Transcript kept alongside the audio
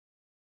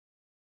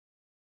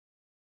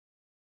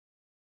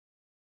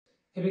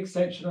hip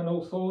extension on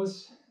all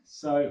fours.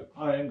 So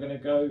I am going to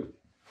go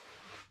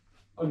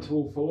onto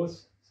all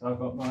fours. So I've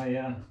got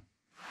my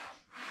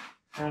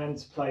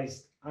hands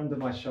placed under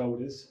my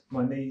shoulders,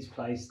 my knees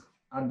placed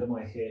under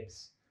my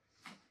hips.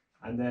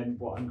 And then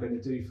what I'm going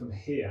to do from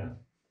here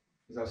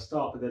is I'll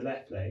start with the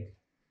left leg.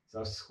 So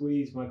I'll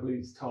squeeze my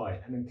glutes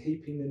tight, and then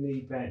keeping the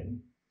knee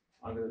bent,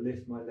 I'm going to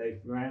lift my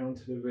leg round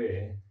to the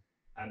rear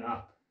and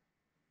up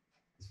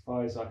as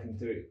far as I can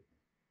do it.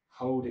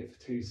 Hold it for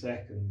 2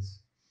 seconds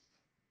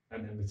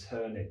and then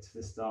return it to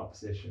the start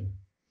position.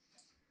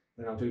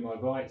 Then I'll do my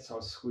right, so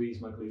I'll squeeze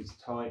my glutes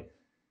tight,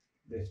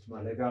 lift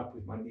my leg up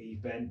with my knee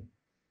bent,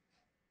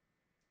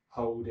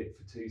 hold it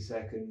for 2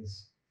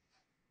 seconds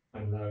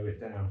and lower it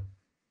down.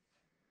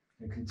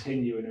 And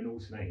continue in an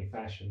alternating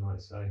fashion like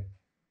so.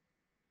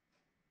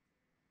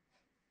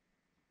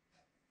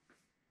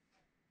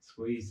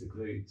 Squeeze the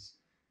glutes,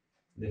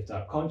 lift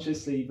up,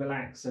 consciously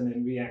relax and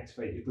then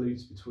reactivate your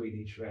glutes between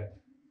each rep.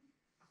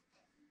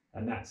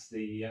 And that's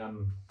the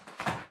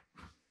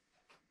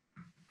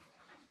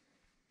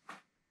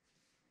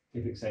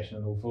hip extension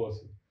on all fours.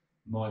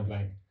 Mind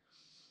blank.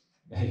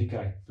 There you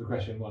go,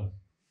 progression 1.